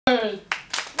Hello.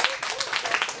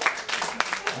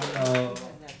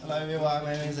 Hello everyone,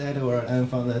 my name is Edward. I'm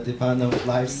from the Department of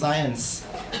Life Science.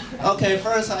 Okay,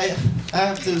 first I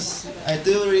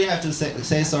do really have to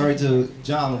say sorry to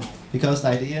John because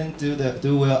I didn't do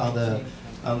well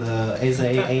on the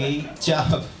SAA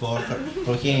job for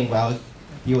him while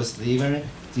he was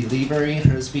delivering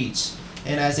her speech.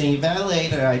 And as an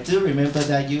evaluator, I do remember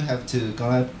that you have to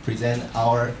gonna present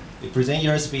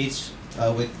your speech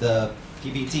with the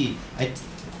PPT. I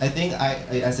think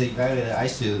as an evaluator, I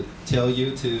should tell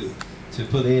you to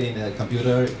put it in the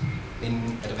computer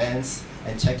in advance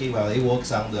and check it while it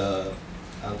works on the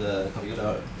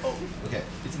computer. Oh, okay.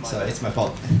 It's my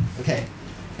fault. Okay.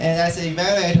 And as an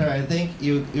evaluator, I think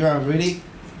you really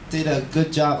did a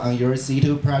good job on your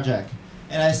C2 project.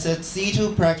 And I said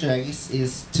C2 project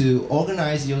is to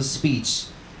organize your speech.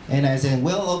 And as a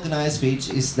well-organized speech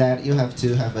is that you have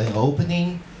to have an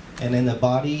opening, and then a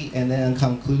body, and then a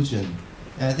conclusion.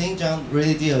 And I think John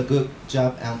really did a good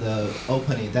job on the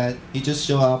opening. That he just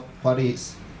showed up what he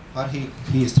is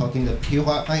talking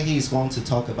about, what he is going to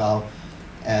talk about,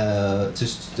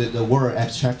 just the word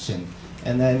abstraction,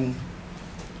 and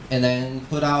then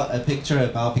put out a picture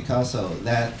about Picasso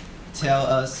that tell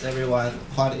us everyone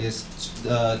what is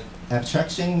the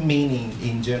abstraction meaning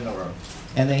in general.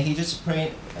 And then he just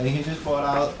brought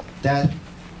out that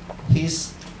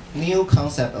his new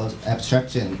concept of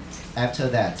abstraction after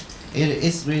that. It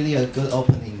is really a good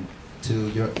opening to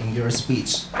your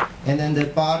speech. And then the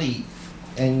body,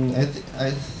 and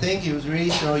I think you really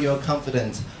show your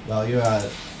confidence while you are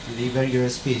delivering your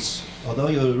speech. Although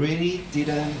you really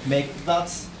didn't make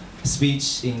lots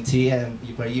speech in TM,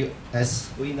 but as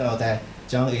we know that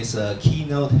John is a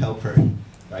keynote helper,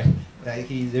 right? Like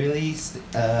he really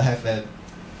have an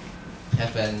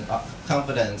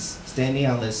confidence standing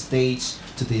on the stage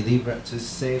to deliver, to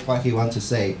say what he wants to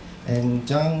say. And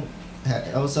John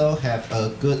also have a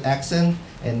good accent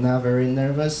and not very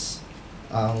nervous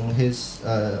on his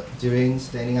during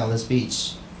standing on the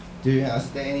speech,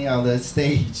 standing on the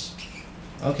stage.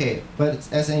 Okay, but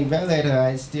as an evaluator,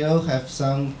 I still have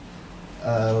something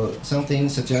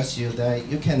suggest you that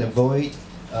you can avoid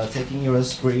taking your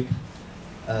script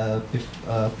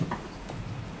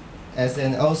as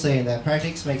an old saying that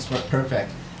practice makes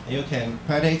perfect. You can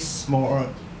practice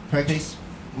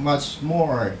much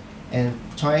more and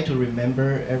try to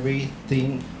remember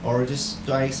everything, or just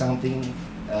write something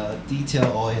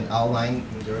detail or an outline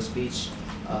in your speech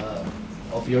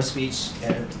of your speech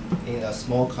in a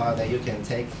small card that you can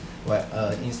take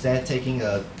instead taking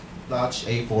a large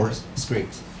A4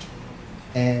 script.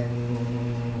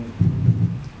 And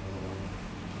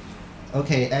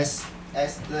okay, as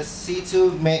the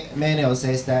C2 manual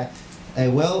says that a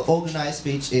well-organized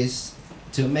speech is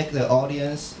to make the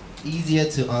audience easier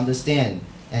to understand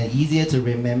and easier to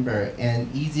remember and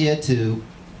it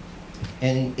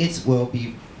will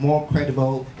be more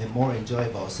credible and more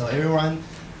enjoyable. So everyone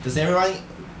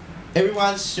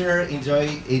sure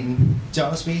enjoy in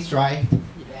John's speech, right?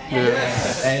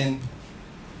 Yeah. And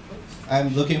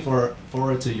I'm looking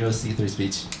forward to your C3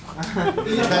 speech.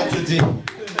 Back to Jim.